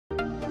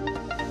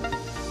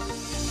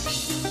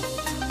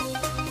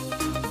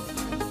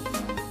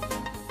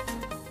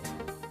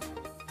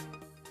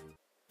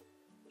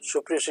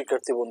সুপ্রিয়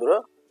শিক্ষার্থী বন্ধুরা,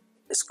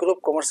 স্কুল অফ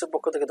কমার্সের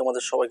পক্ষ থেকে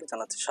তোমাদের সবাইকে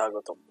জানাচ্ছি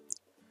স্বাগতম।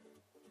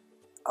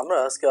 আমরা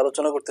আজকে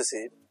আলোচনা করতেছি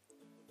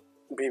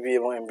বিবিএ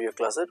এবং এমবিএ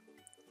ক্লাসের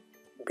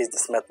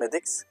বিজনেস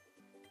ম্যাথমেটিক্স।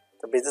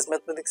 তো বিজনেস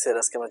ম্যাথমেটিক্সের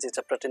আজকে আমরা যে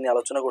চ্যাপ্টারটি নিয়ে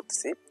আলোচনা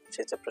করতেছি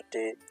সেই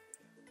চ্যাপ্টারটি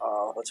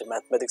হচ্ছে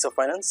ম্যাথমেটিক্স অফ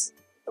ফাইন্যান্স।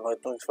 এবং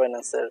ম্যাথমেটিক্স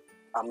ফাইন্যান্সের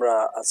আমরা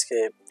আজকে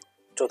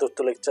চতুর্থ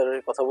লেকচারের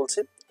কথা বলছি।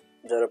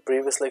 যারা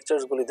প্রিভিয়াস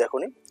লেকচারসগুলি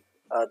দেখোনি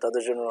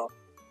তাদের জন্য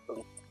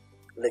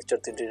লেকচার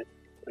 3টির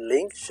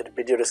লিঙ্ক সেটা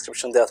ভিডিও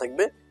ডেসক্রিপশন দেওয়া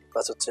থাকবে,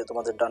 প্লাস হচ্ছে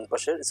তোমাদের ডান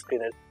পাশের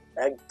স্ক্রিনের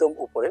একদম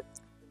উপরে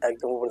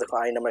দেখো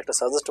আই নামে একটা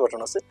সাজেস্ট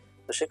বাটন আছে,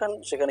 তো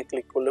সেখানে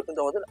ক্লিক করলেও কিন্তু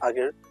আমাদের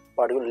আগের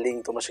পার্টগুলোর লিঙ্ক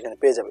তোমরা সেখানে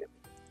পেয়ে যাবে।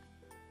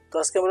 তো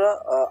আজকে আমরা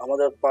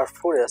আমাদের পার্ট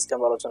 4-এ আজকে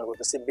আমরা আলোচনা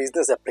করতেছি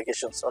বিজনেস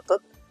অ্যাপ্লিকেশনস, অর্থাৎ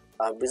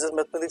বিজনেস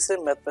ম্যাথমেটিক্সের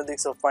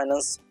ম্যাথমেটিক্স অফ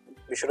ফাইন্যান্স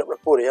বিষয়টা আমরা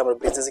পড়ে আমরা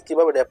বিজনেসে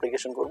কীভাবে এটা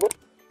অ্যাপ্লিকেশন করবো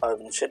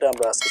সেটা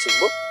আমরা আজকে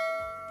শিখবো।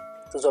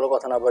 তো চলো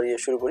কথা না বাড়িয়ে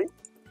শুরু করি।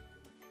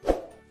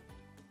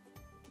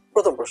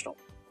 প্রথম প্রশ্ন,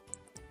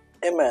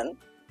 a man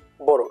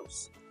borrows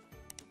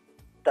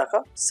টাকা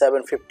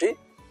 750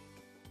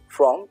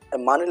 from a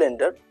money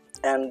lender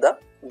and the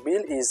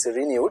bill is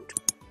renewed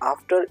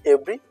after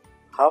every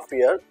half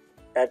year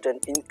at an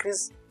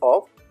increase of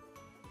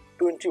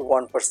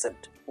 21%.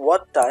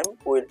 What time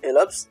will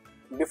elapse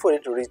before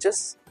it reaches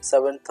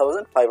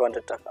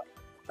 7,500 টাকা?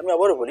 আমি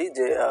আবারও বলি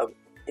যে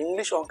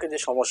ইংলিশ অঙ্কের যে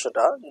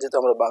সমস্যাটা, যেহেতু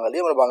আমরা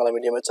বাংলা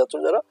মিডিয়ামের ছাত্র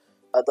যারা,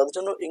 তাদের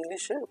জন্য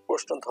ইংলিশে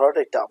প্রশ্ন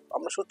ধরাটাই টাফ।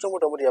 আমরা সূত্র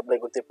মোটামুটি অ্যাপ্লাই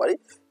করতে পারি,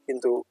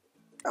 কিন্তু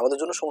আমাদের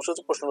জন্য সমস্যা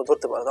হচ্ছে প্রশ্ন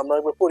ধরতে পারে। আমরা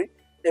একবার পড়ি,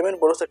 এমএন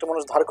বরস একটা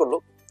মানুষ ধার করলো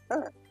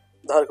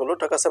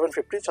টাকা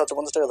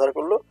 750 টাকা ধার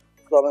করলো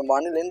ফ্রম এ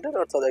মানি লেন্ডার,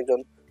 অর্থাৎ একজন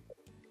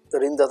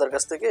ঋণদাতার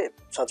কাছ থেকে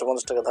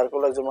 750 টাকা ধার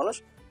করলো একজন মানুষ।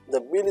 The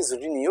bill is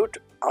renewed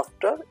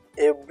after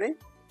every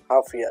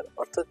half ইয়ার,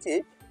 অর্থাৎ কি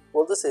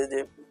বলতেছে যে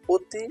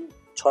প্রতি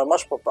 6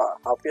 মাস পর,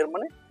 হাফ ইয়ার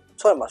মানে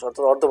 6 মাস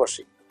অর্থাৎ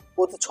অর্ধবার্ষিক,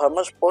 প্রতি 6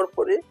 মাস পর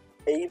পরে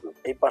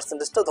এই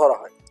পার্সেন্টেজটা ধরা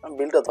হয়,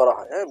 বিলটা ধরা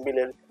হয়,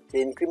 বিলের যে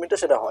ইনক্রিমেন্টটা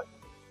সেটা হয়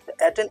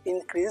অ্যাট অ্যান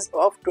ইনক্রিজ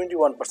অফ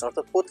 21%,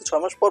 অর্থাৎ প্রতি 6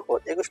 মাস পর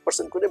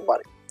 21% করে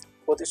বাড়ে,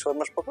 প্রতি 6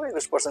 মাস পর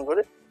 21%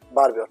 করে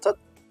বাড়বে, অর্থাৎ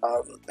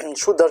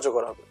সুদ ধার্য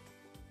করা হবে।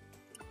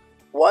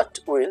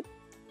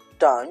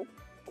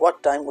 What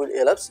time will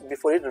elapse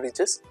before it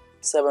reaches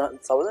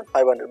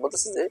 7,500?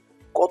 বলতেছে যে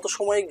কত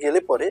সময় গেলে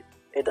পরে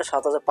এটা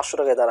 7,500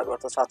 টাকায় দাঁড়াবে,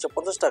 অর্থাৎ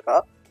 750 টাকা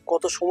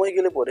কত সময়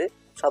গেলে পরে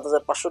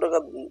 7,500 টাকা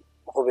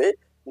হবে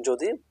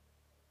যদি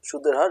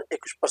সুদের হার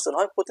 21%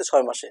 হয় প্রতি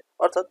 6 মাসে,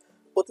 অর্থাৎ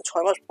প্রতি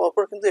 6 মাস পর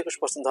পর কিন্তু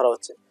 21% ধরা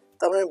হচ্ছে।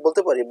 তারপরে আমি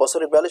বলতে পারি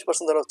বছরে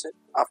 42% ধরা হচ্ছে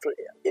আফটার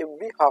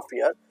এভরি হাফ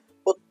ইয়ার,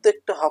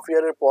 প্রত্যেকটা হাফ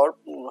ইয়ার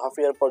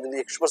পর যদি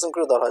 21%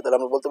 করে ধরা হয় তাহলে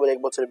আমরা বলতে পারি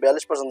এক বছরে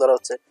 42% ধরা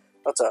হচ্ছে।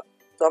 আচ্ছা,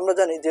 তো আমরা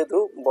জানি যেহেতু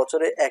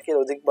বছরে একের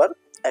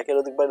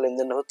অধিকবার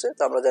লেনদেন হচ্ছে,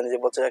 তো আমরা জানি যে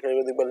বছরে একের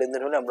অধিকবার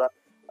লেনদেন হলে আমরা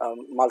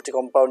মাল্টি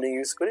কম্পাউন্ডিং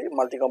ইউজ করি।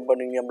 মাল্টি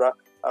কম্পাউন্ডিং নিয়ে আমরা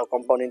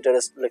কম্পাউন্ড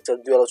ইন্টারেস্ট লেকচার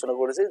 2 আলোচনা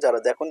করেছি, যারা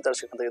দেখুন তারা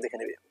সেখান থেকে দেখে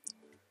নেবে।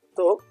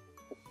 তো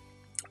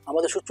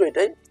আমাদের সূত্র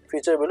এটাই,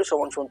 ফিউচার ভ্যালু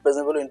সমান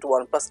present value into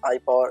 1 plus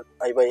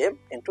I by M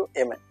into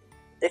M N.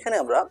 এখানে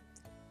আমরা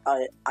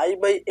আই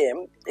বাই এম,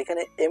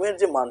 এখানে এম এর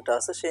যে মানটা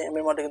আছে সেই এম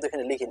এর মানটা কিন্তু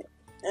এখানে লিখিনি,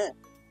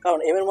 কারণ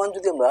এম এর মান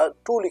যদি আমরা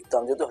 2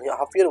 লিখতাম, যেহেতু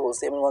হাফ ইয়ার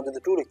বলছি, এম এর মান যদি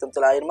 2 লিখতাম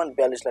তাহলে আই এর মান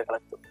 42 লেখা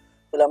লাগতো।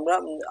 তাহলে আমরা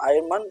আই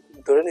এর মান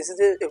ধরে নিয়েছি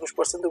যে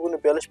 21% গুণে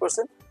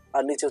 42%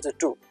 আর নিচে হচ্ছে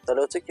 2,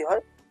 তাহলে হচ্ছে কি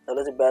হয়, তাহলে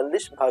হচ্ছে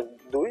 42 ভাগ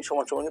 2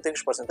 সমান কিন্তু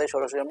 21%, তাই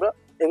সরাসরি আমরা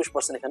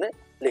 21% এখানে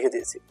লিখে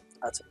দিয়েছি।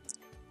 আচ্ছা,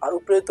 আর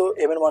উপরে তো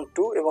এম এর মান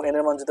 2 এবং এন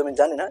এর মান যদি আমি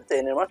জানি না, তো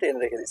এন এর মানটা এন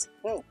রেখে দিয়েছি।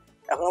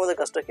 এখন আমাদের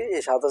কাজটা কি,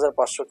 এই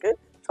 7,500 কে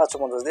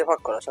 750 দিয়ে ভাগ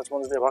করা,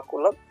 750 দিয়ে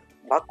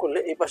ভাগ করলে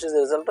এই পাশে যে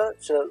রেজাল্টটা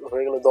সেটা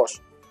হয়ে গেল 10।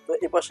 তো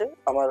এই পাশে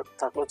আমার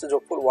থাকলো হচ্ছে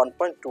যোগফল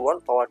 1.21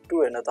 পাওয়ার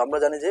 2n। তো আমরা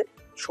জানি যে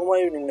সময়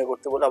নির্ণয়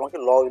করতে বলে আমাকে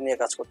লগ নিয়ে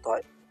কাজ করতে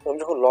হয়। তো আমি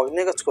যখন লগ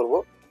নিয়ে কাজ করবো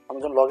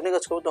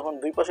তখন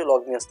দুই পাশে লগ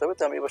নিয়ে আসতে হবে।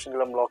 তো আমি এই পাশে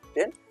নিলাম log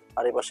 10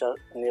 আর এই পাশে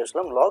নিয়ে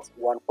আসলাম log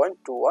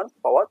 1.21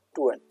 পাওয়ার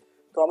 2n।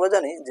 তো আমরা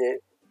জানি যে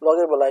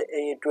লগের বেলায়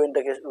এই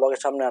 2nটাকে লগের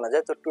সামনে আনা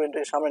যায়, তো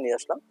 2nটাকে সামনে নিয়ে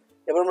আসলাম।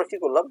 এবার আমরা কি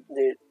করলাম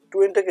যে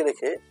 2nটাকে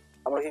রেখে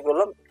আমরা কি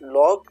করলাম,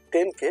 log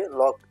 10কে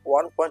log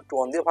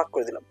 1.21 দিয়ে ভাগ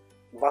করে দিলাম।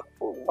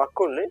 ভাগ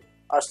করলে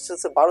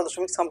আসছে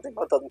 12.something,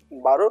 অর্থাৎ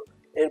 12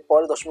 এর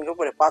পরে দশমিকের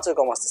পরে 5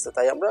 কম আসতেছে,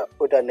 তাই আমরা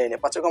ওইটা নেই না।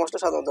 5 কম আসলে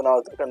সাধারণত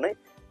নেওয়ার দরকার নেই,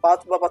 5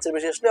 বা 5-এর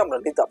বেশি আসলে আমরা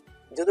নিতাম।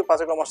 যেহেতু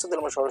 5 কম আসছে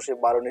তাহলে আমরা সরাসরি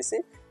 12 নিয়েছি,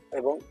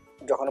 এবং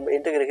যখন আমরা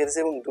এনটাকে রেখে দিয়েছি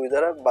এবং 2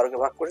 দ্বারা 12কে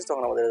ভাগ করেছি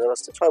তখন আমাদের রেজাল্ট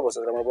আসছে 6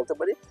 বছর। আমরা বলতে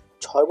পারি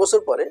 6 বছর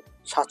পরে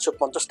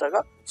 750 টাকা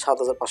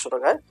 7,500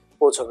 টাকায়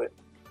পৌঁছবে।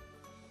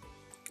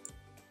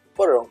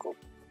 পরের অঙ্ক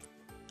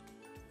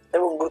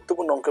এবং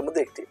গুরুত্বপূর্ণ অঙ্কের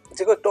মধ্যে একটি,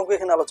 যে কয়েকটা অঙ্ক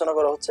এখানে আলোচনা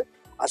করা হচ্ছে,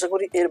 আশা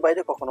করি এর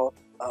বাইরে কখনো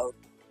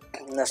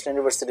ন্যাশনাল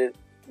ইউনিভার্সিটির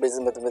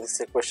বিজনেস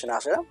ম্যাথমেটিক্সের কোয়েশ্চেন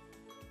আসে না।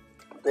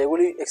 তো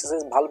এগুলি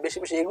এক্সারসাইজ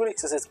বেশি এগুলি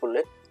এক্সারসাইজ করলে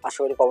আশা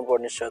করি কমন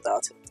পাওয়ার নিশ্চয়তা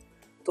আছে।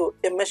 তো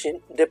এ মেশিন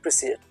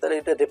ডেপ্রিসিয়েট, তাহলে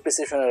এটা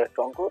ডেপ্রিসিয়েশনের একটা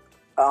অঙ্ক।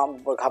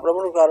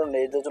 ঘাবড়ানোর কারণে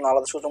এটার জন্য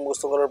আলাদা সূত্র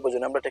মুখস্থ করার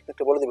প্রয়োজন, আমরা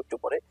টেকনিকটা বলে দেবো একটু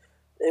পরে।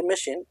 এই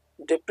মেশিন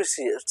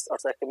ডেপ্রিসিয়েট,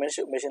 অর্থাৎ একটা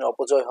মেশিন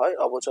অপচয় হয়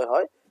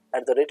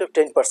অ্যাট দ্য রেট অফ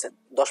 10%।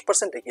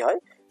 10%-এ কি হয়,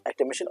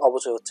 একটা মেশিন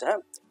অপচয় হচ্ছে,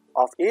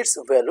 of its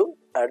value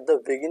at the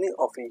beginning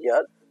of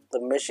year the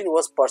machine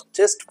was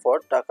purchased for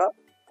টাকা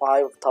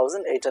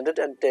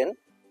 5,810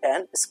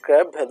 অ্যান্ড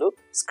স্ক্র্যাপ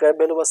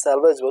ভ্যালু বা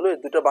স্যালভেজ ভ্যালু, এই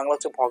দুটো বাংলা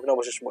হচ্ছে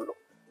ভগ্নাবশেষ মূল্য।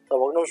 তো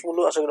ভগ্নাবশেষ মূল্য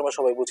আশা করি আমরা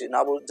সবাই বুঝি,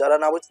 যারা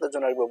না বুঝি তার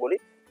জন্য একবার বলি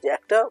যে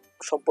একটা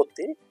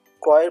সম্পত্তি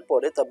ক্রয়ের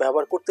পরে তা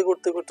ব্যবহার করতে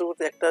করতে করতে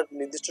করতে একটা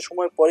নির্দিষ্ট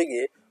সময় পরে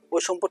গিয়ে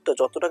ওই সম্পদটা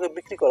যত টাকা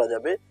বিক্রি করা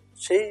যাবে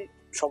সেই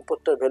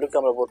সম্পদটার ভ্যালুকে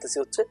আমরা বলতেছি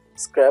হচ্ছে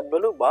স্ক্র্যাপ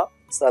ভ্যালু বা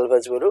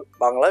স্যালভেজ ভ্যালু,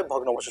 বাংলায়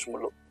ভগ্নাবশেষ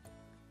মূল্য।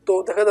 তো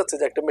দেখা যাচ্ছে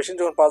যে একটা মেশিন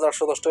যখন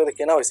 5,810 টাকাতে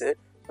কেনা হয়েছে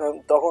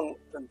তখন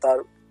তার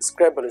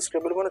স্ক্র্যাপ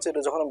ভ্যালু মানে হচ্ছে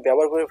এটা যখন আমি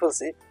ব্যবহার করে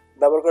ফেলছি,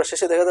 ব্যবহার করার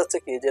শেষে দেখা যাচ্ছে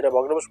কি যে এটা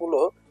ভগ্নাবশেষ মূল্য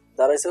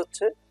দাঁড়াইছে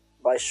হচ্ছে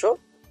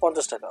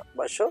 2,250 টাকা।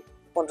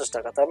 2,250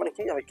 টাকা তার মানে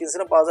কি আমি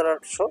কিনছিলাম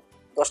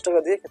 5,810 টাকা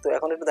দিয়ে, কিন্তু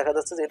এখন এটা দেখা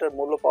যাচ্ছে যে এটার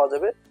মূল্য পাওয়া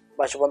যাবে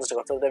 2,250 টাকা।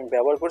 অর্থাৎ আমি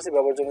ব্যবহার করেছি,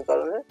 ব্যবহারজনিত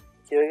কারণে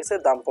কি হয়ে গেছে,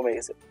 দাম কমে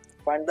গেছে।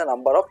 Find the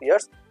number of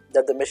years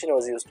that the machine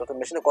was used, অর্থাৎ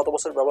মেশিনে কত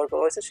বছর ব্যবহার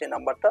করা হয়েছে সেই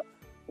নাম্বারটা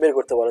বের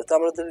করতে পারে। তো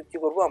আমরা কি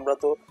করবো, আমরা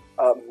তো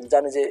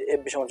জানি যে এফ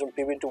বি সমান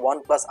PV into 1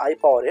 plus I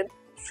power N,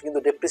 কিন্তু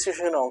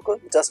ডেপ্রিসিয়েশনের অঙ্ক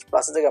জাস্ট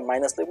প্লাসের জায়গায়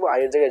মাইনাস লিখবো, আই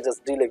এর জায়গায় জাস্ট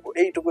ডি লিখবো,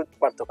 এইটুকু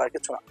পার্থক্য, আর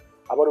কিছু না।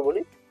 আবারও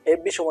বলি, এফ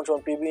বি সমান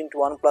PV into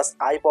 1 plus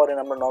I power N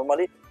আমরা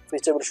নর্মালি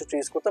ফিচার ভ্যালু সূত্র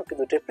ইউজ করতাম,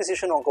 কিন্তু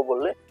ডেপ্রিসিয়েশন অঙ্ক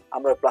বললে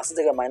আমরা প্লাসের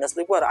জায়গায় মাইনাস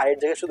লিখবো আর আই এর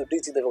জায়গায় শুধু ডি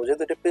চিন্তা করবো,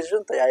 যেহেতু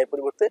ডেপ্রিসিয়েশন তাই আই এর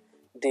পরিবর্তে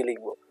ডি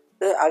লিখবো।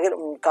 আগের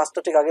কাজটা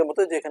ঠিক আগের মতো,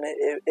 যে এখানে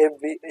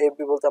এফ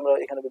বি বলতে আমরা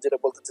এখানে যেটা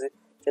বলতেছি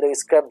সেটা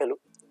স্ক্র্যাপ ভ্যালু,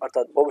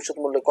 অর্থাৎ ভবিষ্যৎ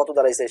মূল্যে কত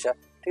দাঁড়াইছে এসা,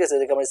 ঠিক আছে,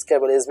 এটাকে আমরা স্ক্র্যাপ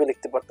ভ্যালু এসবি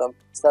লিখতে পারতাম,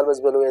 সার্ভিস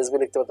ভ্যালু এসবি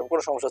লিখতে পারতাম,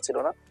 কোনো সমস্যা ছিল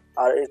না।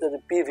 আর এটা যে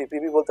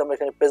পিভি বলতে আমরা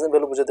এখানে প্রেজেন্ট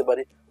ভ্যালু বুঝাতে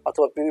পারি,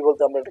 অথবা পিভি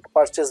বলতে আমরা এটাকে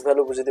পারচেস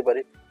ভ্যালু বুঝাতে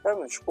পারি,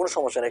 কোনো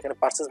সমস্যা নেই, এখানে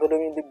পারচেস ভ্যালু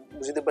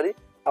বুঝতে পারি,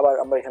 আবার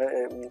আমরা এখানে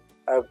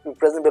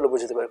প্রেজেন্ট ভ্যালু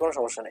বুঝতে পারি, কোনো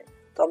সমস্যা নেই।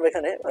 তো আমরা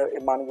এখানে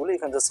এই মানগুলি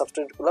এখানে জাস্ট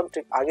সাবস্টিটিউট করলাম,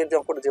 ঠিক আগের যে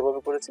অঙ্কটা যেভাবে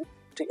করেছি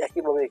ঠিক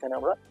একইভাবে এখানে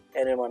আমরা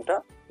এন এর মানটা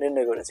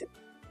নির্ণয় করেছি।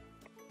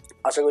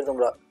 আশা করি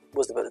তোমরা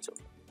বুঝতে পেরেছ।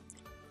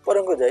 পরে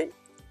অঙ্ক যাই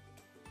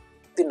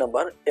 3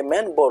 নম্বর, এ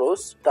ম্যান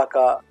বরোস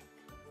টাকা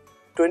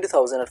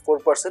 20,000 at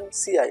 4%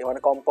 CI মানে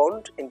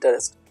কম্পাউন্ড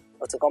ইন্টারেস্ট,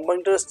 আচ্ছা কম্পাউন্ড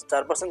ইন্টারেস্ট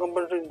 4%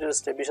 কম্পাউন্ড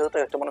ইন্টারেস্টে 20,000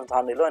 টাকা একটা মানুষ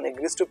ধার নিল, and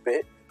agrees to pay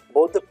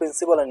both the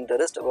principal and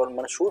interest, এবং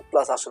মানে সুদ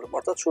প্লাস আসল,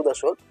 অর্থাৎ সুদ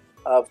আসল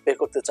পে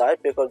করতে চায়,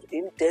 পে কর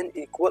ইন 10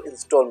 ইকুয়াল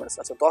ইনস্টলমেন্টস,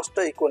 আচ্ছা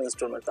 10টা ইকুয়াল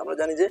ইনস্টলমেন্ট। আমরা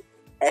জানি যে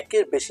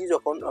একের বেশি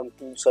যখন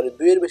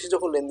দুইয়ের বেশি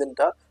যখন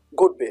লেনদেনটা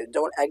ঘটবে,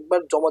 যেমন একবার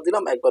জমা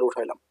দিলাম একবার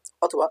উঠাইলাম,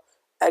 অথবা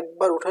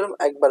একবার উঠাইলাম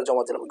একবার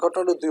জমা দিলাম,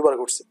 ঘটনাটা দুইবার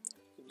ঘটছে,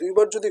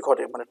 দুইবার যদি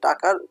ঘটে মানে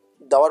টাকার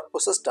দেওয়ার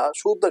প্রসেসটা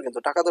সুদটা, কিন্তু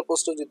টাকা দেওয়ার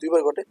প্রসেসটা যদি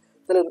দুইবার ঘটে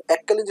তাহলে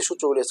এককালীন যে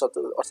সূত্রগুলি আছে,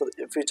 অর্থাৎ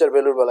ফিউচার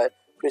ভ্যালুর বেলায়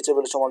ফিউচার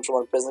ভ্যালু সমান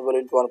সমান present value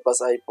into 1 plus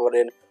I power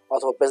N,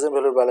 অথবা প্রেজেন্ট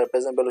ভ্যালুর বেলায়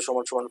প্রেজেন্ট ভ্যালু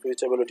সমান সমান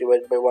future value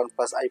divide by 1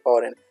 plus I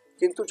power N.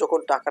 কিন্তু যখন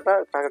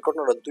টাকার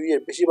ঘটনাটা দুইয়ের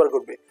বেশিবার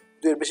ঘটবে,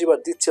 দুইয়ের বেশিবার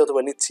দিচ্ছি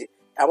অথবা নিচ্ছি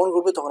এমন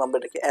ঘটবে, তখন আমরা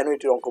এটাকে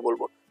অ্যানুইটির অঙ্ক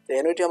বলবো। তো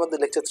অ্যানুইটি আমাদের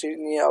লেকচার 3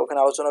 নিয়ে ওখানে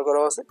আলোচনা করা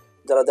আছে,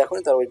 যারা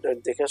দেখেনি তারা ওইটা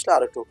দেখে আসলে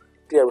আর একটু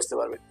ক্লিয়ার বুঝতে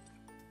পারবে।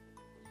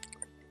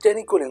 10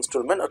 ইকুয়াল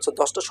ইনস্টলমেন্ট, অর্থাৎ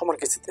 10টা সমান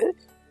কিস্তিতে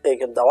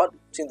এখানে দেওয়ার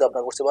চিন্তা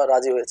ভাবনা করছে বা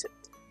রাজি হয়েছে।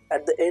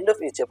 At the end of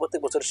each year,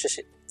 প্রত্যেক বছরের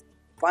শেষে,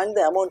 find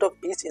the amount of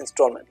each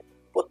instalment,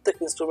 প্রত্যেক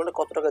ইনস্টলমেন্টে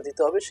কত টাকা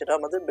দিতে হবে সেটা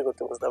আমাদের বের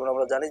করতে বলছে। তারপরে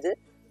আমরা জানি যে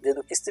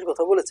যেহেতু কিস্তির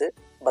কথা বলেছে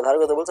বা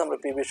ধারের কথা বলছে, আমরা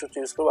পিবি সূত্র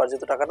ইউজ করবো, আর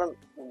যেহেতু টাকাটা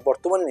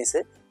বর্তমানে নিছে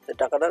সেই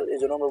টাকাটার এই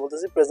জন্য আমরা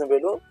বলতেছি প্রেজেন্ট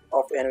ভ্যালু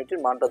অফ অ্যানুইটির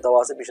মানটা দেওয়া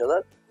আছে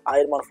 20,000,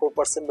 আয়ের মান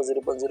 4% বা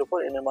 0.04,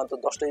 এন এর মান তো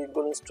 10টা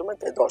ইকুয়াল ইনস্টলমেন্ট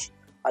তাই 10,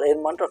 আর এর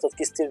মানটা অর্থাৎ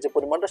কিস্তির যে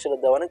পরিমাণটা সেটা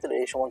দেওয়া নেই, তাহলে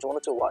এই সমান সমান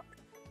হচ্ছে ওয়াট।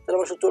 তাহলে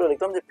আমরা সূত্রটা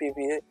লিখলাম যে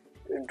পিপিএ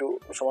ইন্টু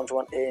সমান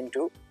সমান এ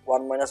into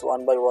 1 minus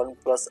 1 by 1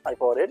 plus I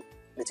power N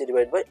নিচে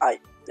ডিভাইড বাই আই।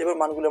 এবার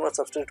মানগুলো আমরা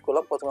সাবস্টিটিউট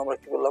করলাম, প্রথমে আমরা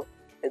কি করলাম,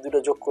 এই দুটো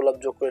যোগ করলাম,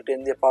 যোগ করে 10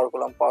 দিয়ে পাওয়ার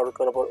করলাম, পাওয়ার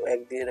করার পর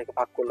 1 দিয়ে এটাকে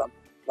ভাগ করলাম,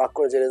 ভাগ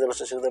করে যে রেজাল্ট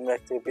আসে সেটা আমরা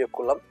 1 থেকে বিয়োগ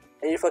করলাম।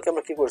 এই ফাঁকে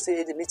আমরা কি করছি,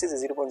 এই যে নিচে যে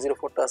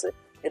 0.04টা আছে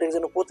এটাকে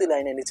যেন প্রতি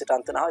লাইনে নিচে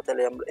টানতে না হয়,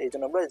 তাহলে আমরা এই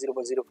জন্য আমরা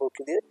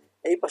 0.04কে দিয়ে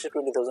এই পাশে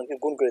 20,000কে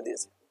গুণ করে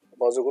দিয়েছি।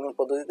 বজ্রগুণন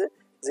পদ্ধতিতে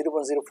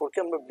 0.04কে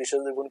আমরা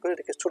 20,000 গুণ করে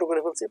এটাকে ছোট করে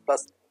ফেলছি,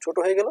 প্লাস ছোট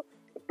হয়ে গেল,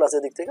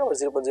 প্লাসের দিক থেকে আবার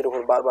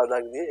 0.04 বারবার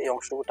দাগ দিয়ে এই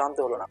অংশটুকু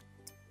টানতে হলো না,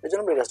 এই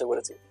জন্য আমরা এই কাজটা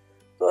করেছি।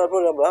 তো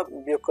তারপরে আমরা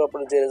বিয়োগ করার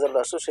পরে যে রেজাল্ট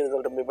আসছে সেই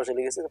রেজাল্ট আমরা পাশে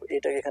লিখেছি,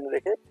 এটাকে এখানে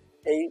রেখে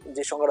এই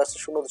যে সংখ্যাটা আসছে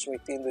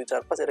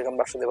 0.3245 এটাকে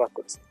আমরা 800 দিয়ে ভাগ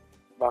করেছি,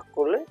 ভাগ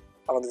করলে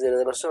আমাদের যে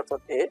রেজাল্ট আসছে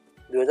অর্থাৎ এ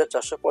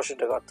 2,465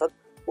 টাকা, অর্থাৎ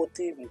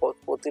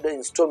প্রতিটা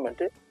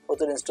ইনস্টলমেন্টে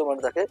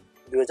তাকে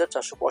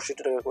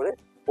 2,465 টাকা করে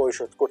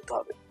পরিশোধ করতে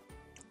হবে।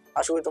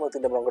 আশা করি তোমরা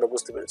 3টা অঙ্কটা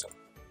বুঝতে পেরেছ।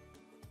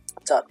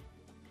 4,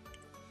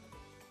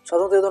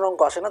 সাধারণত এই ধরনের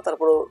অঙ্ক আসে না,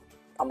 তারপরেও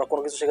আমরা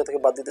কোনো কিছু সেখান থেকে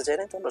বাদ দিতে চাই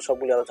না, তো আমরা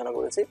সবগুলি আলোচনা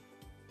করেছি।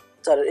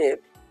 4 এ,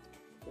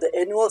 the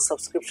annual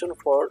subscription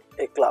for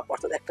a club,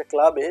 অর্থাৎ একটা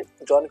ক্লাবে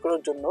জয়েন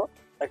করার জন্য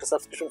একটা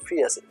সাবস্ক্রিপশন ফি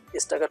আছে,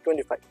 ইস টাকা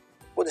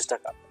 25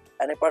 টাকা,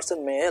 and a person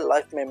May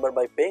life member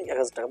by paying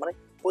 1,000 টাকা, মানে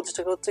 25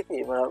 টাকা হচ্ছে কি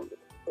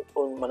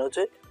মানে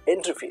হচ্ছে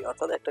এন্ট্রি ফি,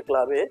 অর্থাৎ একটা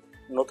ক্লাবে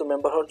নতুন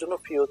মেম্বার হওয়ার জন্য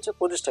ফি হচ্ছে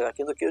 25 টাকা,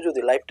 কিন্তু কেউ যদি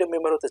লাইফ টাইম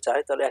মেম্বার হতে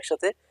চায় তাহলে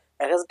একসাথে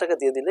 1,000 টাকা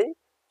দিয়ে দিলেই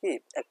কি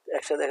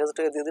একসাথে 1,000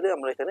 টাকা দিয়ে দিলে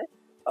আমরা এখানে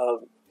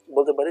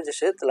বলতে পারি যে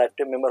সে লাইফ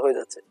টাইম মেম্বার হয়ে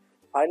যাচ্ছে।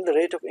 Find the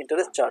rate of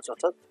interest charge,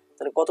 অর্থাৎ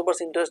তাহলে কত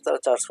 % ইন্টারেস্ট তারা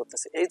চার্জ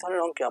করতেছে। এই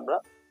ধরনের অঙ্কে আমরা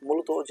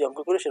মূলত যে অঙ্ক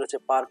করি সেটা হচ্ছে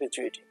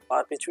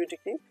পারপিচুইটি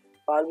কি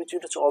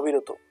পারপিচুইট হচ্ছে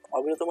অবিরত।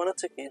 অবিরত মানে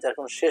হচ্ছে কি, যার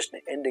কোনো শেষ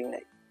নেই, এন্ডিং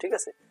নেই, ঠিক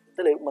আছে।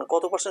 তাহলে মানে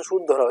কত পার্সেন্ট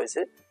সুদ ধরা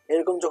হয়েছে,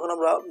 এরকম যখন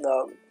আমরা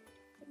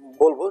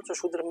বলবো যে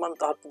সুদের মান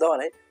তার দেওয়া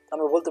নেই,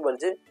 আমরা বলতে পারি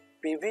যে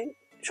পিভি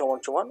সমান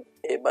সমান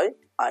এ বাই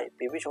আই,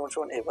 পিভি সমান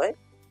সমান এ বাই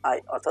আই,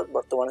 অর্থাৎ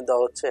বর্তমানে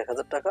দেওয়া হচ্ছে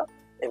 1000 টাকা,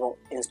 এবং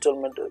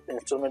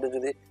ইনস্টলমেন্টে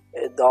যদি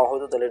দেওয়া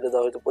হতো তাহলে এটা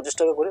দেওয়া হতো 25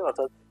 টাকা করে,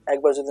 অর্থাৎ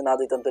একবার যদি না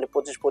দিতাম তাহলে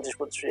 25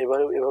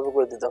 এভাবে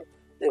করে দিতাম।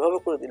 এভাবে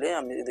করে দিলে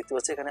আমি দেখতে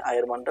পাচ্ছি এখানে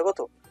আয়ের মানটা কত,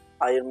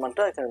 আয়ের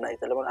মানটা এখানে নাই,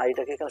 তাহলে মানে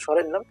আইটাকে এখানে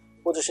সরাই নিলাম,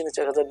 25 নিচে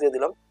 1000 দিয়ে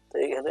দিলাম। তো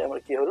এখানে আমার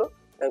কি হলো,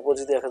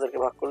 25 দিয়ে 1000কে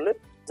ভাগ করলে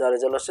যা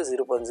রেজাল্ট আসছে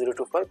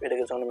 0.025,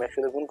 এটাকে যখন আমি 100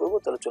 দিয়ে গুণ করবো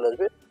তাহলে চলে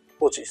আসবে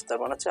 25, তার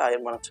মানে হচ্ছে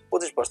আয়ের মান হচ্ছে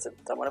 25%,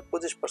 তার মানে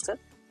 25%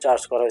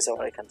 চার্জ করা হয়েছে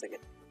আমার এখান থেকে,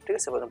 ঠিক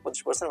আছে।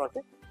 25% আমাকে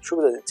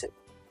সুবিধা দিচ্ছে।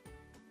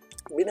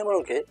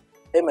 বিনিময়কে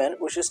a man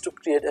wishes to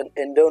create an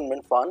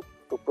endowment fund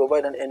to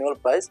provide an annual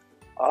prize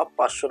of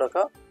 500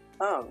 টাকা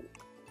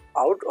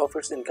আউট অফ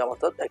ইটস ইনকাম,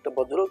 অর্থাৎ একটা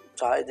ভদ্রলোক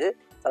চায় যে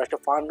তার একটা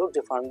ফান্ড হোক,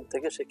 যে ফান্ড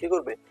থেকে সে কী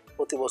করবে,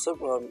 প্রতি বছর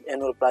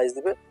অ্যানুয়াল প্রাইজ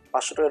দিবে,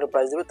 500 টাকা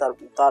প্রাইজ দিবে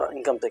তার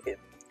ইনকাম থেকে।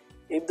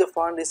 If the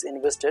fund is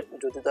invested,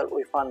 যদি তার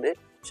ওই ফান্ডে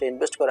সে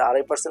ইনভেস্ট করে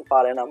 2.5%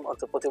 পার অ্যানাম,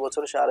 অর্থাৎ প্রতি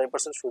বছরে সে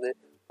 2.5% সুদে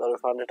তার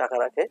ফান্ডে টাকা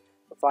রাখে,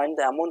 find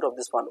the amount of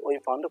this fund, ওই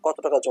ফান্ডে কত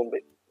টাকা জমবে,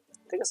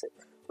 ঠিক আছে,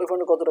 ওই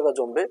ফান্ডে কত টাকা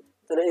জমবে।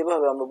 তাহলে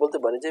এইভাবে আমরা বলতে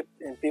পারি যে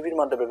পিভির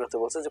মানটা বের করতে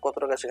বলছে যে কত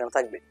টাকা সেখানে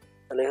থাকবে,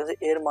 তাহলে এখানে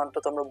এর মানটা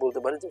তো আমরা বলতে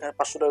পারি যেখানে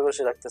 500 টাকা করে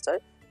সে রাখতে চায়,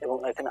 এবং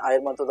এখানে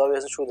আয়ের মান তো দাবি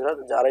আছে সুদের হার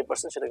যে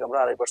 2.5%, সেটাকে আমরা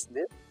 2.5%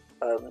 দিয়ে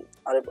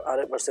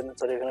 2.5%,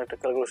 সরি এখানে একটা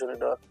ক্যালকুলেশন,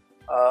 এটা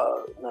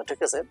না ঠিক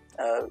আছে,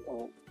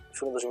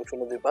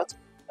 0.025,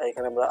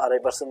 এখানে আমরা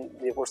 2.5%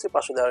 দিয়ে করছি,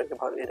 500 দিয়ে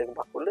এটাকে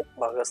ভাগ করলে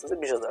ভাগ আসছে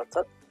 20,000,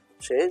 অর্থাৎ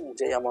সে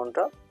যে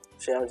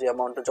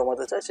অ্যামাউন্টটা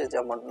জমাতে চায়, সে যে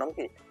অ্যামাউন্টের নাম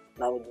কি,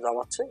 দাম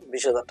হচ্ছে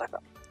 20,000 টাকা,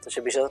 তো সে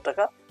 20,000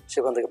 টাকা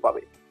সেখান থেকে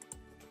পাবে।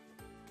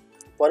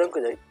 পরের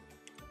অঙ্কে যাই,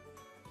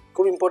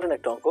 খুব ইম্পর্টেন্ট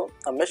একটা অঙ্ক।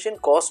 মেশিন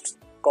কস্ট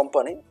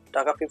কোম্পানি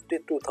টাকা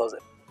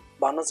 52,000,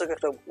 52,000 টাকা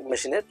একটা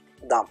মেশিনের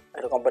দাম,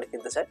 একটা কোম্পানি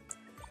কিনতে চায়।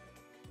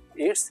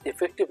 It's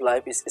effective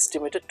life is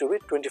estimated two B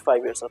 25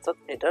 years, অর্থাৎ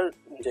এটার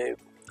যে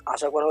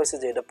আশা করা হয়েছে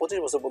যে এটা 25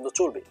 বছর পর্যন্ত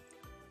চলবে।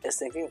 এ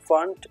sinking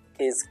fund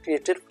is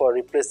created for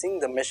replacing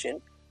the machine,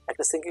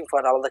 একটা সিঙ্কিং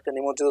ফান্ড, আলাদা একটা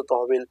নিমজ্জিত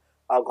তহবিল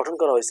গঠন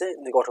করা হয়েছে,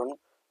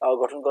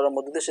 গঠন করার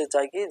মধ্যে দিয়ে সে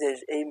চায় কি যে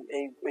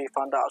এই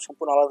ফান্ডটা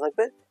সম্পূর্ণ আলাদা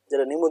থাকবে,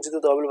 যেটা নিমজ্জিত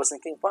তহবিল বা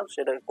সিঙ্কিং ফান্ড,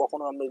 সেটা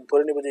কখনো আমরা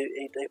ধরে নেব যে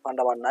এই ফান্ড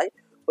আমার নাই,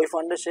 ওই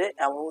ফান্ডে সে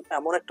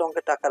এমন একটা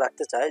অঙ্কের টাকা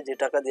রাখতে চায় যে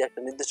টাকা দিয়ে একটা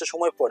নির্দিষ্ট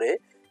সময় পরে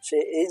সে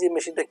এই যে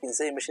মেশিনটা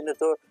কিনছে, এই মেশিনে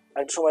তো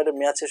একটা সময় একটা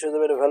মেয়াদ শেষ হয়ে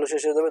যাবে, ভ্যালু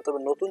শেষ হয়ে যাবে, তবে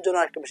নতুন যেন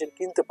একটা মেশিন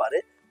কিনতে পারে,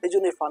 এই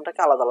জন্য এই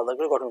ফান্ডটাকে আলাদা আলাদা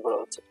করে গঠন করা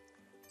হচ্ছে।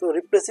 তো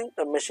replacing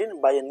machine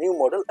by a new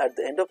model at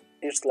the end of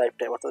its life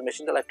time, অর্থাৎ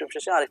মেশিনটা লাইফ টাইম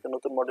শেষে আরেকটা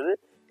নতুন মডেলের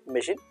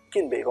মেশিন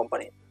কিনবে এই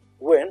কোম্পানি।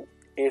 ওয়েন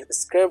এর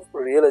স্ক্র্যাপ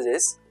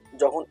রিয়েলাইজেস,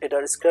 যখন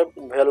এটার স্ক্র্যাপ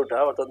ভ্যালুটা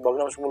অর্থাৎ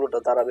ভগ্নাংশ মূল্যটা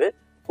দাঁড়াবে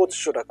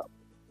 2500 টাকা,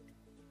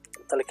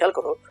 তাহলে খেয়াল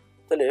করো,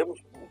 তাহলে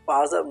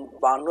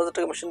 52,000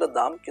 টাকা মেশিনটার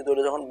দাম, কিন্তু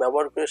এটা যখন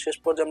ব্যবহার করে শেষ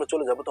পর্যায়ে আমরা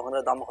চলে যাবো তখন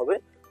এর দাম হবে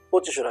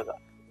 2500 টাকা।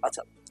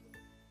 আচ্ছা,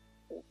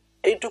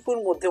 এইটুকুর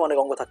মধ্যে অনেক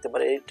অঙ্ক থাকতে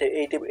পারে,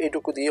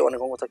 এইটুকু দিয়ে অনেক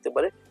অঙ্ক থাকতে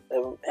পারে,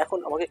 এবং এখন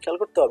আমাকে খেয়াল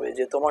করতে হবে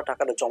যে তোমার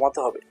টাকাটা জমাতে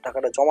হবে,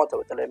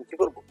 তাহলে আমি কি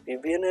করবো,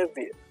 পিভিএ না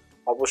এফবিএ,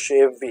 অবশ্যই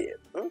এফবিএ,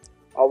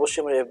 অবশ্যই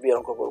আমরা এফবিএ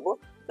অঙ্ক করবো।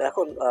 তো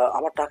এখন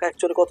আমার টাকা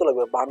অ্যাকচুয়ালি কত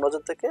লাগবে,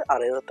 52,000 থেকে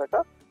 2,500 টাকা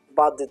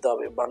বাদ দিতে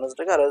হবে, 52,000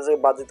 টাকা 2,500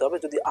 টাকা বাদ দিতে হবে,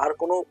 যদি আর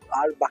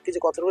বাকি যে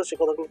কথাগুলো সেই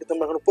কথাগুলো কিন্তু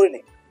আমরা এখন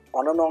পড়িনি,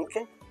 অন্যান্য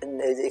অঙ্কে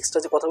এই যে এক্সট্রা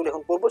যে কথাগুলো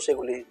এখন পড়বো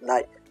সেগুলি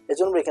নাই, এই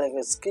জন্য এখানে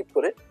স্কিপ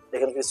করে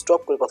এখানে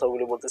স্টপ করে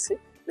কথাগুলি বলতেছি।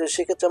 যে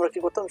সেক্ষেত্রে আমরা কি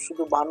করতাম,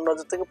 শুধু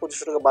 52,000 থেকে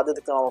 2500 টাকা বাদে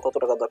দেখতাম আমার কত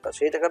টাকা দরকার,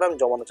 সেই টাকাটা আমি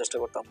জমানোর চেষ্টা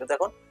করতাম। কিন্তু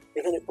এখন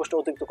এখানে প্রশ্ন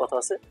অতিরিক্ত কথা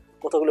আছে,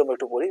 কথাগুলো আমরা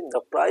একটু পড়ি।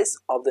 The price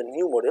of the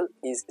new model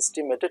is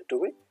estimated two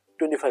B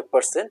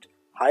 25%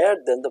 higher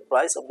than the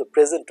price of the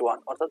present one,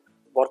 অর্থাৎ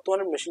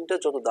বর্তমানের মেশিনটার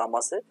যত দাম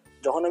আছে,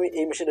 যখন আমি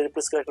এই মেশিনটা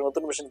রিপ্লেস করে একটা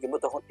নতুন মেশিন কিনবো,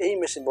 তখন এই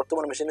মেশিন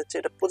বর্তমান মেশিনের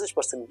চেয়ে এটা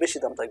 25% বেশি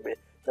দাম থাকবে।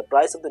 The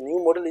price of the new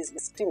model is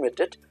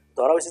estimated,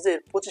 ধরা হয়েছে যে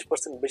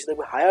 25% বেশি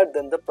থাকবে, higher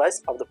than the price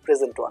of the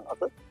present one,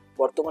 অর্থাৎ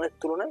বর্তমানের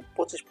তুলনায়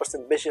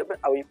 25% বেশি হবে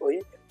ওই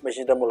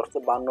মেশিনটার মূল্য,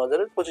 অর্থাৎ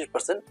 52,000-এর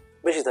 25%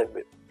 বেশি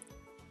থাকবে।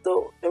 তো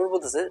এবার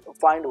বলতেছে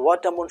find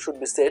what amount should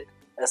be set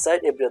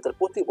aside every year,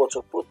 প্রতি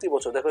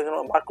বছর দেখো এখানে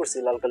মার্ক করছি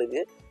লাল কালি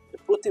দিয়ে,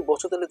 প্রতি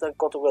বছর তাহলে তাকে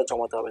কত করে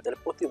জমাতে হবে, তাহলে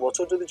প্রতি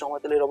বছর যদি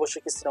জমাতে তাহলে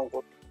অবশ্যই কিস্তির অঙ্ক,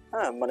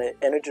 মানে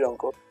অ্যানুইটির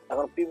অঙ্ক।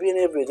 এখন পিবিএন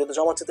এফবিএ যেহেতু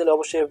জমাচ্ছে তাহলে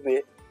অবশ্যই FBA,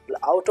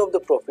 out of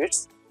the profits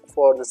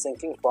for the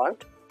sinking fund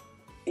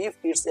if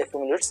it's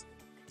অ্যাকুমুলেটস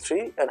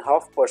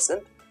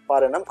 3.5%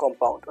 per Anam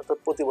compound, অর্থাৎ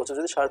প্রতি বছর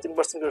যদি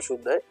 3.5% করে সুদ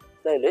দেয়,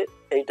 তাহলে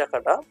এই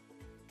টাকাটা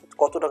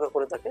কত টাকা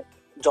করে তাকে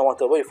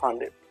জমাতে হবে এই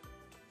ফান্ডে।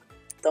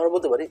 তা আমরা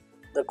বলতে পারি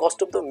the cost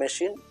of the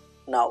machine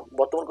নাও,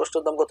 বর্তমান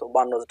কষ্টের দাম কত,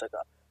 52,000 টাকা,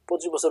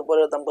 25 বছর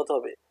পরের দাম কত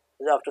হবে,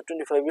 যে after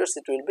 25 years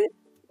it will be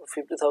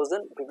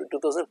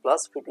 52,000 plus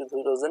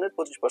 52,000 এর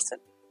 25%,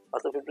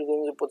 অর্থাৎ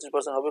 52,000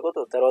 25% হবে কত,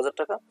 13,000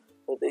 টাকা।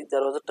 তো এই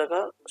 13,000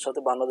 টাকার সাথে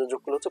 52,000 যোগ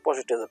করলে হচ্ছে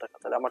 65,000 টাকা,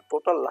 তাহলে আমার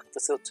টোটাল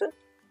লাগতেছে হচ্ছে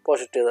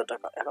 65,000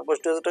 টাকা। এখন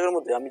 65,000 টাকার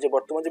মধ্যে আমি যে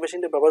বর্তমান যে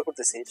মেশিনটা ব্যবহার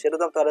করতেছি সেটার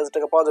দাম 4,000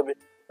 টাকা পাওয়া যাবে,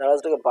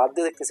 4,000 টাকা বাদ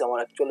দিয়ে দেখতেছি আমার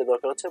অ্যাকচুয়ালি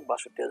দরকার হচ্ছে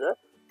 62,000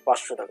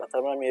 টাকা। তার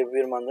মানে আমি এফবি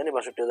এর মান জানি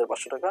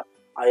 ৬২,৫০০ টাকা,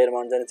 আই এর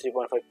মান জানি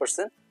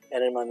 3.5%,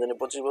 এন এর মান জানি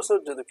 25 বছর,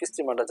 যদি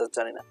কিস্তির মানটা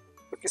জানি না।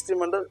 তো কিস্তির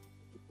মানটা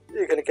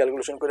এখানে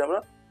ক্যালকুলেশন করে আমরা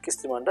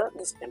কিস্তির মানটা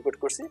জাস্ট ইনপুট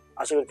করছি।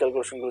 আশা করি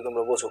ক্যালকুলেশনগুলো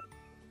তোমরা বোঝো।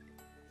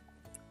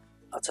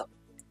 আচ্ছা,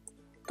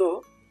 তো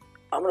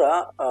আমরা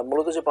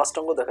মূলত যে 5টা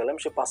অঙ্ক দেখালাম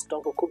সেই 5টা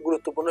অঙ্ক খুব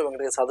গুরুত্বপূর্ণ এবং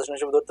এটাকে সাজেশন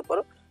হিসেবে ধরতে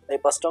পারো। এই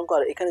 5টা অঙ্ক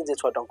আর এখানে যে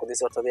 6টা অঙ্ক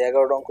দিয়েছে অর্থাৎ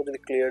 11টা অঙ্ক যদি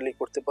ক্লিয়ারলি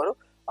করতে পারো,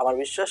 আমার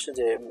বিশ্বাস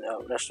যে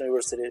ন্যাশনাল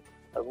ইউনিভার্সিটির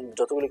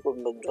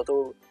যত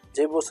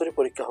যে বছরই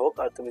পরীক্ষা হোক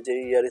আর তুমি যে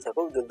ইয়ারই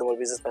থাকো, যদি তোমার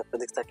বিজনেস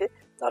ম্যাথমেটিক্স থাকে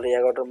তাহলে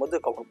 11টার মধ্যে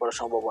কমন পড়ার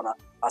সম্ভাবনা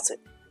আছে।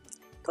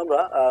 তো আমরা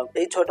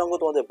এই 6টা অঙ্ক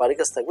তোমাদের বাড়ির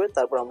কাছে থাকবে।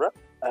 তারপর আমরা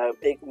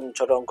এই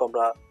 6টা অঙ্ক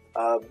আমরা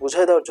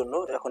বুঝাই দেওয়ার জন্য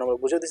এখন আমরা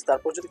বুঝিয়ে দিচ্ছি।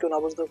 তারপর যদি কেউ না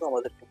বুঝতে থাকো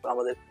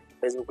আমাদের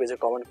ফেসবুক পেজে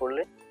কমেন্ট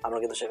করলে আমরা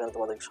কিন্তু সেখানে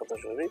তোমাদেরকে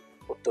সরাসরি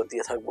উত্তর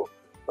দিয়ে থাকবো।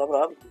 তো আমরা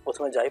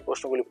প্রথমে যাই,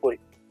 প্রশ্নগুলি পড়ি।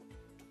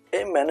 এ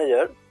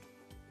ম্যানেজার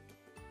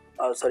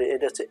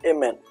এটা হচ্ছে এ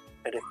ম্যান,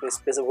 এটা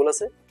স্পেসে ভুল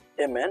আছে।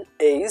 এ ম্যান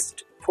এজড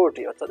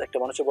 40, অর্থাৎ একটা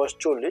মানুষের বয়স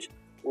 40,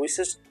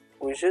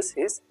 উইশেস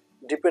হিজ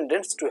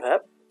ডিপেন্ডেন্টস টু হ্যাভ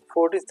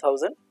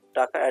 40,000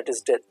 টাকা অ্যাট হিজ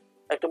ডেথ।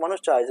 একটা মানুষ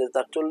চায় যে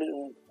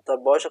তার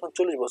বয়স এখন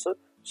 40 বছর,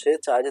 সে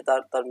চায় যে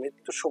তার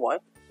মৃত্যুর সময়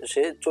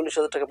সে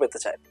 40,000 টাকা পেতে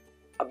চায়।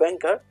 আ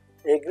ব্যাংকার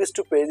agrees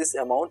to pay this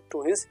amount to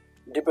his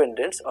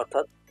ডিপেন্ডেন্টস,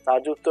 অর্থাৎ তার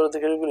যে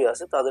উত্তরাধিকারীগুলি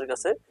আছে তাদের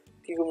কাছে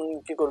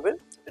কি করবে,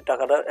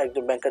 টাকাটা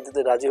একজন ব্যাংকার দিতে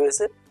রাজি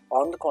হয়েছে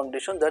on the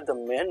condition that the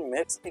man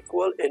makes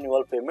equal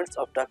annual payments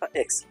of টাকা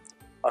x,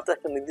 অর্থাৎ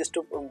একটা নির্দিষ্ট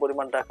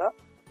পরিমাণ টাকা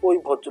ওই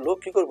ভদ্রলোক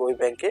কি করবে, ওই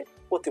ব্যাংকে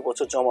প্রতি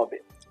বছর জমাবে।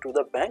 টু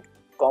দ্য ব্যাংক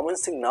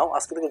কমেন্সিং নাও,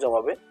 আজকে থেকে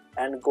জমাবে,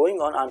 and going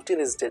on until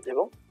his death,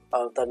 এবং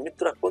তার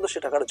মৃত্যুর আগ পর্যন্ত সে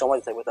টাকাটা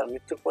জমাতে থাকবে। তার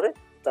মৃত্যুর পরে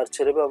তার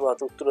ছেলে বা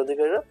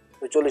উত্তরাধিকারীরা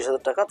ওই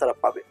 40,000 টাকা তারা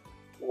পাবে।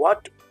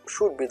 What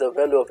should be the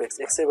value of x,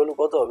 x এর ভ্যালু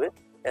কত হবে?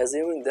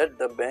 Assuming that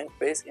the bank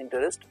page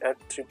interest at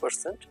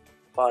 3%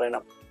 পার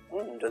অ্যানাম,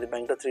 যদি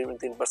ব্যাংকটা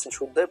 3%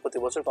 সুদ দেয় প্রতি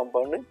বছর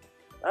compounding.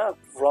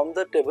 From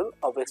the table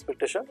of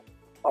expectation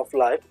of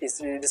life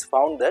it is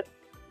found that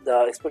the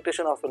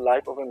expectation of A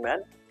life of a man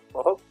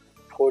of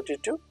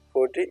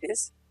 40 is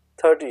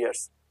 30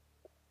 years.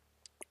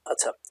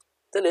 আচ্ছা,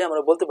 তাহলে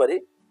আমরা বলতে পারি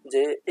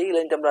যে এই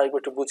লাইনটা আমরা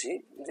আরেকবার একটু বুঝি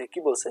যে কি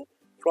বলছে।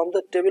 From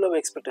the table of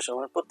expectation,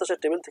 মানে প্রত্যাশার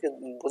টেবিল থেকে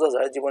বোঝা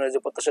যায়, জীবনের যে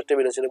প্রত্যাশার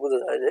টেবিল আছে বোঝা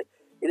যায় যে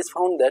ইট ইজ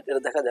ফাউন্ড দ্যাট,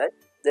 এটা দেখা যায়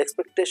যে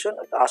এক্সপেকটেশন,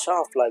 আশা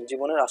অফ লাইফ,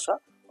 জীবনের আশা,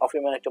 অফ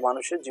মানে একটা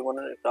মানুষের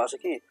জীবনের একটা আশা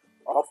কি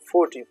অফ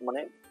 40,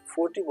 মানে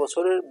 40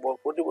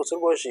 বছর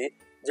বয়সী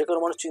যে কোনো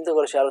মানুষ চিন্তা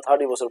করে সে আরো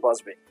 30 বছর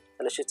বাঁচবে।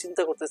 তাহলে সে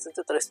চিন্তা করতেছে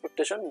যে তার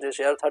এক্সপেকটেশন যে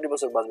সে আরো 30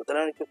 বছর বাঁচবে।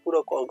 তাহলে আমি পুরো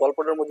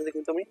গল্পটার মধ্যে দিয়ে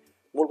কিন্তু আমি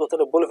মূল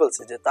কথাটা বলে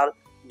ফেলছি যে তার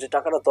যে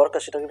টাকাটা দরকার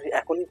সেটা কিন্তু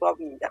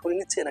এখনই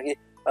নিচ্ছে নাকি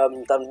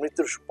তার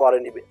মৃত্যুর পরে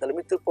নিবে। তাহলে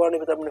মৃত্যুর পরে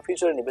নিবে তার মানে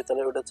ফিউচারে নিবে,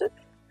 তাহলে ওটা হচ্ছে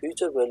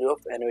ফিউচার ভ্যালু অফ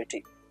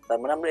অ্যানুইটি। তার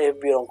মানে আমরা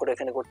এফবি এর অঙ্কটা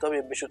এখানে করতে হবে,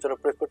 এফবি সূত্রটা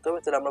প্রয়োগ করতে হবে।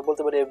 তাহলে আমরা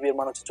বলতে পারি এফবি এর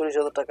মান হচ্ছে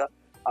 40,000 টাকা,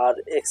 আর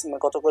এক্স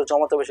কত করে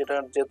জমাতে হবে সেটা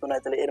যেহেতু নাই,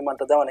 তাহলে এর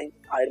মানটা দেওয়া নেই,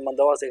 আয়ের মান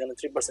দেওয়া আছে এখানে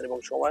 3%, এবং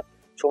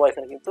সময়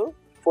এখানে কিন্তু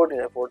 40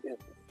 নয়,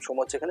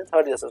 সময় হচ্ছে এখানে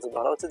 30 আছে,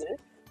 ধরা হচ্ছে যে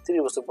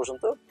 30 বছর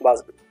পর্যন্ত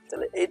বাঁচবে।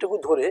 তাহলে এইটুকু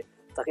ধরে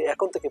তাকে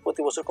এখন থেকে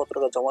প্রতি বছর কত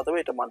টাকা জমাতে হবে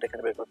এটা মানটা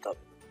এখানে বের করতে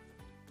হবে।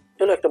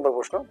 চলো 1 নম্বর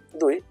প্রশ্ন।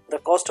 2, the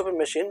cost of A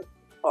machine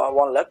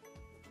 1 lakh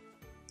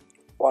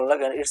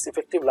and its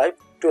effective life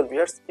 12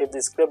 years. If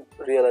the scrap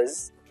realizes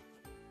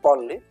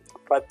only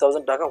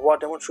 5,000 টাকা, what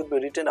amount should be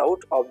written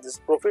out of this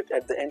profit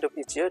at the end of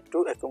each year to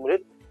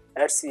accumulate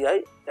at CI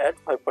at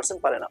 5%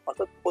 per annum,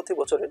 অর্থাৎ প্রতি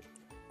বছরে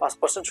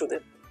 5% সুদে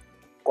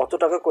কত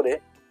টাকা করে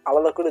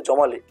আলাদা করে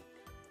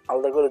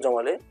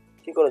জমালে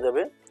কি করা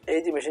যাবে, এই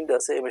যে মেশিনটা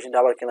আছে এই মেশিনটা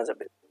আবার কেনা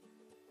যাবে।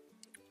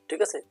 ঠিক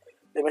আছে,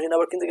 এই মেশিন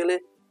আবার কিনতে গেলে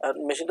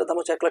মেশিনটার দাম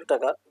হচ্ছে 1 লাখ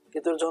টাকা,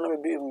 কিন্তু যখন আমি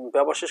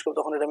ব্যবহার শেষ করবো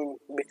তখন এটা আমি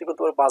বিক্রি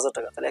করতে পারবো 5,000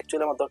 টাকা। তাহলে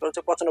অ্যাকচুয়ালি আমার দরকার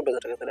হচ্ছে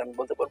 95,000 টাকা। তাহলে আমি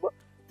বলতে পারবো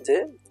যে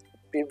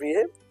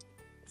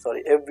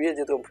এফবিএ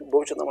যেহেতু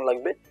ভবিষ্যতে আমার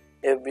লাগবে,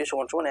 এফবিএ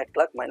সমান 1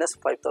 লাখ মাইনাস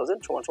 5,000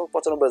 সমান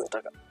 95,000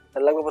 টাকা।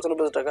 তাহলে লাগবে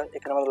 95,000 টাকা।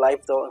 এখানে আমাদের লাইফ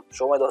দেওয়া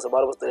সময় দেওয়া আছে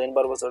 12 বছর,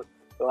 12 বছর,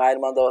 এবং আয়ের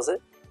মান দেওয়া আছে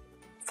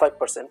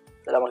 5%।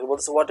 তাহলে আমাকে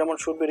বলতেছে what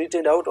amount should be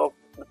written out of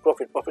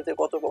profit থেকে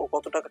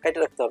কত টাকা কেটে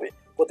রাখতে হবে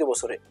প্রতি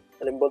বছরে।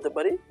 তাহলে আমি বলতে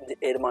পারি যে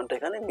এর মানটা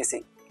এখানে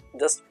মিসিং।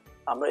 জাস্ট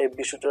আমরা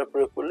এফবি সূত্রটা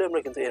প্রয়োগ করলে আমরা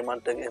কিন্তু এর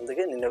মানটা এখান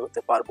থেকে নির্ণয়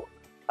করতে পারবো।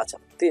 আচ্ছা,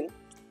 3,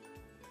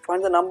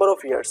 find the number of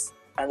years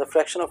and the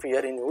fraction of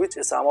year in which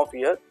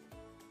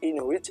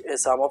a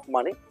sum of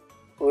money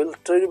will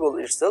treble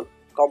itself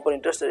compound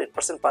interest at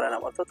 8% per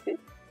annum, অর্থাৎ কি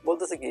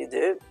বলতেছে কি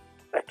যে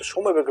একটা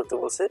সময় বের করতে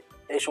বলছে।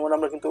 এই সময়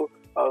আমরা কিন্তু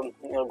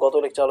গত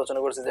লেকচারে আলোচনা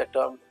করেছি যে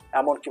একটা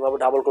অ্যামাউন্ট কিভাবে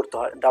ডাবল করতে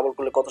হয়, ডাবল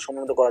করলে কত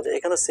সময় মধ্যে করা যায়।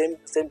 এখানে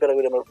সেম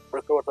প্যারাগ্রাফ আমরা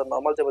প্রয়োগ করব। অর্থাৎ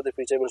নরমাল যে আমাদের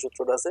ফিউচার ভ্যালু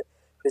সূত্রটা আছে,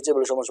 ফিউচার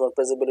ভ্যালু সমান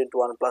present value into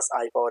 1 plus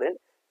I power N,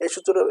 এই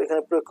সূত্রটা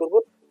এখানে প্রয়োগ করব।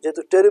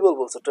 যেহেতু টেরিবল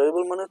বলছে,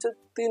 টেরিবল মানে হচ্ছে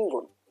 3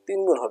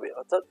 গুণ হবে।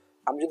 অর্থাৎ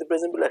আমি যদি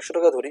প্রেজেন্ট ভ্যালু 100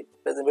 টাকা ধরি,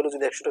 প্রেজেন্ট ভ্যালু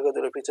যদি 100 টাকা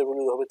ধরে ফিউচার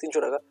ভ্যালু হবে 300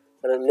 টাকা,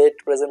 তাহলে লেট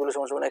প্রেজেন্ট ভ্যালু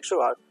সমান 100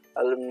 আর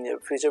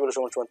ফিউচার ভ্যালু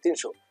সমান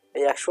 300।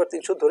 এই 100 আর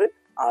 300 ধরে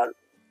আর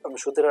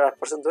সুদের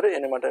 8% ধরে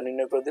এর মানটা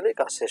নির্ণয় করে দিলে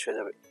কাজ শেষ হয়ে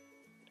যাবে।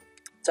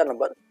 4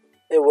 নম্বর,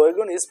 এ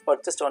wagon is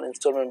purchased on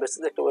instalment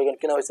basis, একটা ওয়াগন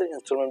কেনা হয়েছে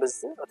ইনস্টলমেন্ট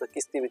বেসিসে, অর্থাৎ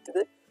কিস্তি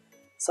ভিত্তিতে।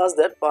 such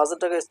that 5,000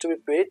 টাকা is to be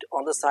paid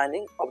on the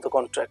signing of the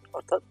contract,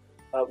 অর্থাৎ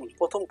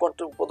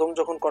প্রথম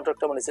যখন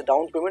কন্ট্রাক্টটা বানিয়েছে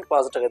ডাউন পেমেন্ট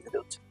 5,000 টাকা দিতে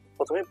হচ্ছে,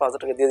 প্রথমেই 5,000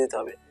 টাকা দিয়ে দিতে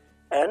হবে,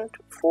 and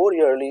 4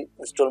 yearly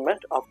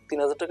installment of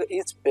 3,000 টাকা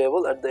is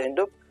payable at the end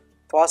of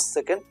first,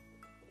 second,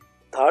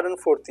 third and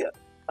fourth year.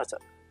 আচ্ছা,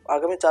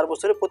 আগামী 4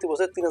 বছরে প্রতি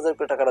বছর 3,000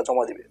 করে টাকাটা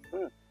জমা দিবে।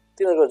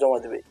 3,000 করে জমা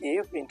দিবে।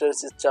 ইফ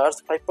ইন্টারেস্ট ইজ চার্জ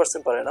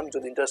 5% পার অ্যানাম,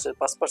 যদি ইন্টারেস্টের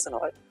 5%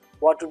 হয়,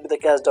 what would be the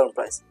cash down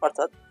price,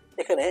 অর্থাৎ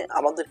এখানে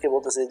আমাদেরকে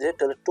বলতেছে যে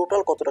তাহলে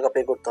টোটাল কত টাকা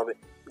পে করতে হবে।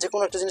 যে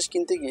কোনো একটা জিনিস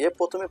কিনতে গিয়ে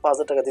প্রথমে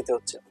 5,000 টাকা দিতে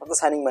হচ্ছে, অর্থাৎ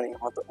সাইনিং মানি,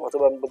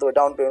 অথবা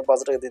ডাউন পেমেন্ট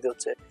 5,000 টাকা দিতে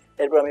হচ্ছে।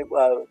 এরপর আমি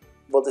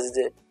বলতেছি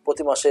যে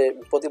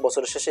প্রতি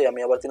বছরের শেষে আমি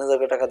আবার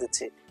 3,000 টাকা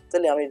দিচ্ছি।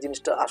 তাহলে আমি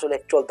জিনিসটা আসলে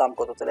অ্যাকচুয়াল দাম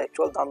কত, তাহলে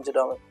অ্যাকচুয়াল দাম যেটা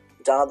আমার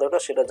জানা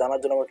দরকার, সেটা জানার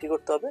জন্য আমার কী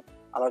করতে হবে,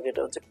 আমাকে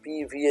এটা হচ্ছে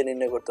পিভিএ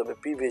নির্ণয় করতে হবে।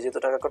 পিভিএ যেহেতু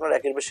টাকা কাটানোর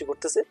একের বেশি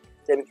করতেছে,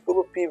 তাই আমি কী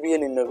করবো, পিভিএ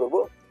নির্ণয় করবো।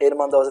 এর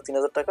মান দেওয়া আছে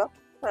 3,000 টাকা,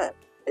 হ্যাঁ,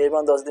 এর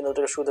মান দেওয়া আছে 3,000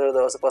 টাকা, সুদ হারে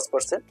দেওয়া আছে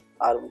 5%,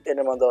 আর এর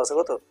মান দেওয়া আছে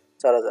কত,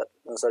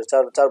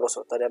 4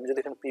 বছর। তাহলে আমি যদি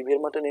এখানে পিভিএর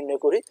মানটা নির্ণয়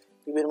করি,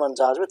 পিভিএর মান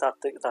যা আসবে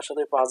তার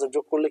সাথে 5,000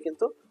 যোগ করলে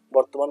কিন্তু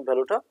বর্তমান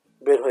ভ্যালুটা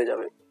বের হয়ে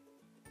যাবে।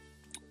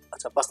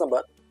 আচ্ছা, 5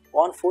 নাম্বার,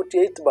 অন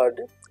 48th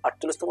বার্থডে,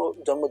 48তম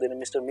জন্মদিনে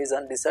mister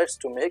Mizan decides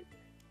to make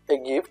a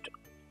gift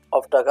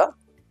of টাকা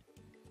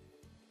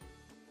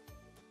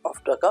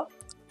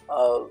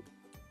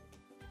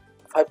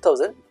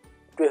 5,000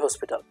 টু এ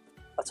হসপিটাল।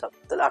 আচ্ছা,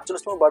 তাহলে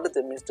 48তম বার্থডেতে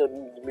মিস্টার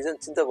মিজান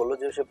চিন্তা করলো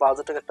যে সে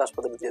 5,000 টাকা একটা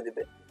হাসপাতালে দিয়ে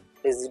দিবে।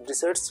 হি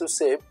decides to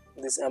save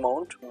this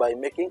amount by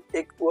making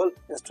equal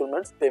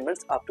instalments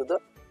payments up to the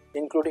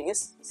including his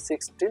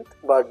 16th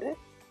birthday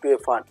to A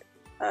fund.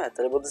 হ্যাঁ,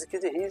 তাহলে বলতেছে কি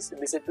যে হি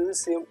ডিসাইড টু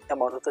সেম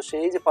অ্যামাউন্ট, অর্থাৎ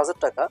সেই যে 5,000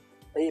 টাকা,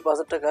 এই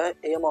 5,000 টাকায়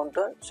এই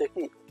অ্যামাউন্টটা সে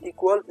কি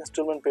equal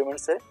instalment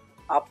পেমেন্টসে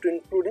up to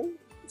including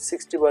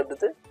 60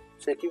 বার্থডেতে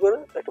সে কী করে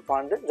একটা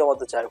ফান্ডে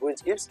জমাতে চায়, হুইচ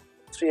গিভস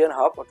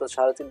 3.5 অর্থাৎ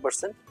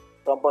 3.5%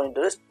 compound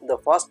interest, the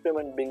first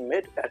payment being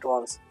made at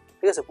once.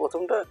 ঠিক আছে,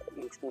 প্রথমটা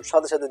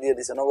সাথে সাথে দিয়ে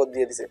দিছে, নগদ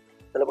দিয়ে দিছে,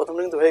 তাহলে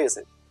প্রথমটা কিন্তু হয়ে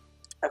গেছে।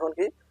 এখন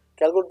কি,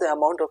 calculate the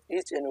amount of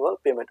each annual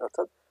payment,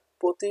 অর্থাৎ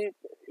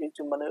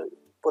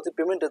প্রতি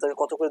পেমেন্টে তাকে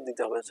কত করে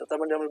দিতে হবে। তার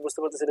মানে আমরা বুঝতে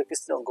পারতেছি এটা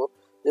কিস্তির অঙ্ক,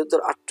 যেহেতু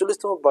তার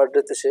 48তম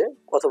বার্থডেতে সে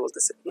কথা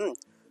বলতেছে।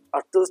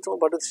 48তম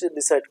বার্থডেতে সে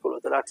ডিসাইড করলো,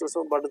 তাহলে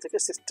 48তম বার্থডে থেকে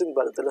 16th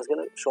বার্থডে, তাহলে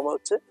সেখানে সময়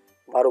হচ্ছে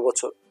 12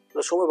 বছর।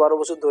 তাহলে সময় 12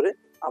 বছর ধরে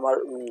আমার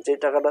যে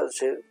টাকাটা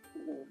সে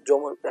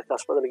একটা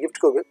হাসপাতালে গিফট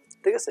করবে,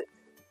 ঠিক আছে,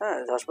 হ্যাঁ,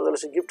 হাসপাতালে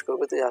সে গিফট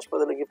করবে, তো এই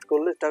হাসপাতালে গিফট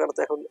করলে টাকাটা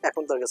তো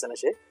এখন তার কাছে না,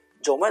 সে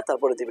জমায়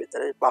তারপরে দিবে।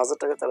 তাহলে 5,000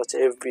 টাকা তার হচ্ছে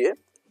এফবিএ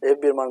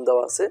এর মান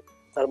দেওয়া আছে,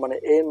 তার মানে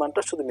এর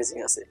মানটা শুধু মিসিং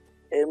আছে,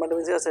 এর মানটা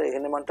মিসিং আছে,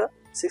 এখানে মানটা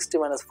 60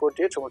 -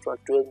 48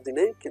 = 12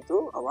 দিলেই কিন্তু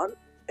আমার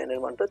এন এর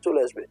মানটা চলে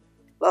আসবে।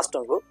 লাস্ট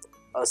অঙ্ক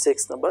 6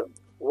 number,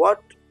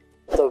 what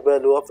the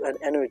value of an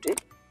annuity,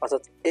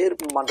 অর্থাৎ এর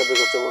মানটা বের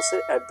করতে বলছে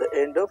at the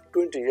end of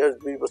 20 years,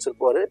 20 বছর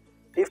পরে,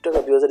 ইফ টাকা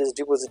 2,000 ইজ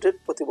ডিপোজিটেড,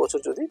 প্রতি বছর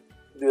যদি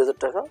 2,000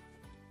 টাকা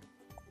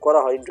করা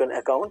হয় into an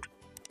account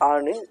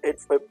earning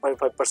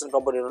 8.5%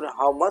 company,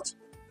 how much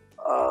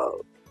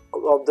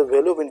of the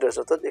value of interest,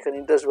 অর্থাৎ এখানে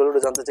ইন্টারেস্ট ভ্যালুটা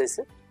জানতে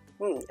চাইছে।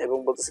 এবং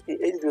বলতেছে কি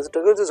এই 2,000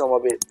 টাকা যে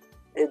জমাবে,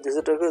 এই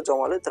 2,000 টাকা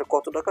জমালে তার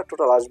কত টাকা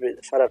টোটাল আসবে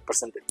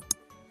 8.5%,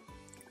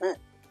 হ্যাঁ,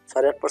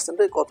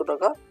 8.5% কত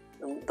টাকা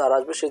তার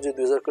আসবে, সে যদি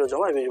 2,000 করে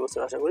জমায় 20 বছর।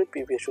 আশা করি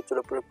পিপিএ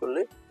সূত্রটা প্রয়োগ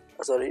করলে,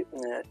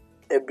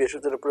 এফবিএ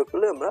সূত্রটা প্রয়োগ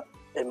করলে আমরা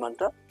এর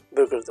মানটা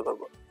বের করে দিতে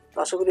পারবো।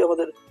 আশা করি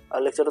আমাদের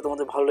লেকচারটা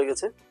তোমাদের ভালো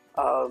লেগেছে।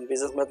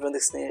 বিজনেস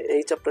ম্যাথমেটিক্স নিয়ে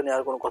এই চ্যাপ্টার নিয়ে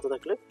আর কোনো কথা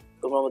থাকলে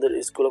তোমরা আমাদের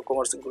স্কুল অফ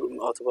কমার্স গ্রুপ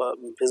অথবা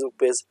ফেসবুক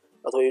পেজ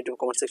অথবা ইউটিউব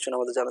কমেন্ট সেকশনে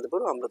আমাদের জানাতে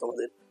পারো, আমরা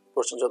তোমাদের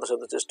প্রশ্ন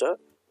যথাসাধ্য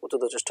উত্তর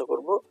দেওয়ার চেষ্টা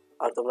করবো।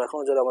 আর তোমরা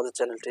এখনও যারা আমাদের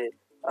চ্যানেলটি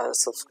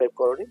সাবস্ক্রাইব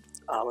করোনি,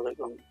 আমাদের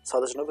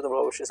সাজেশন হবে তোমরা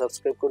অবশ্যই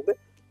সাবস্ক্রাইব করবে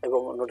এবং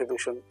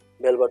নোটিফিকেশন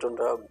বেল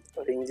বাটনটা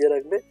রিং দিয়ে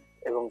রাখবে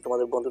এবং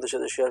তোমাদের বন্ধুদের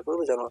সাথে শেয়ার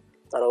করবে, যেন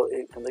তারাও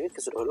এইখান থেকে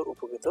কিছুটা হলেও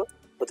উপকৃত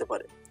হতে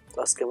পারে। তো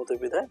আজকের মতো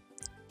বিদায়,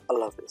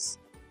 আল্লাহ হাফিজ।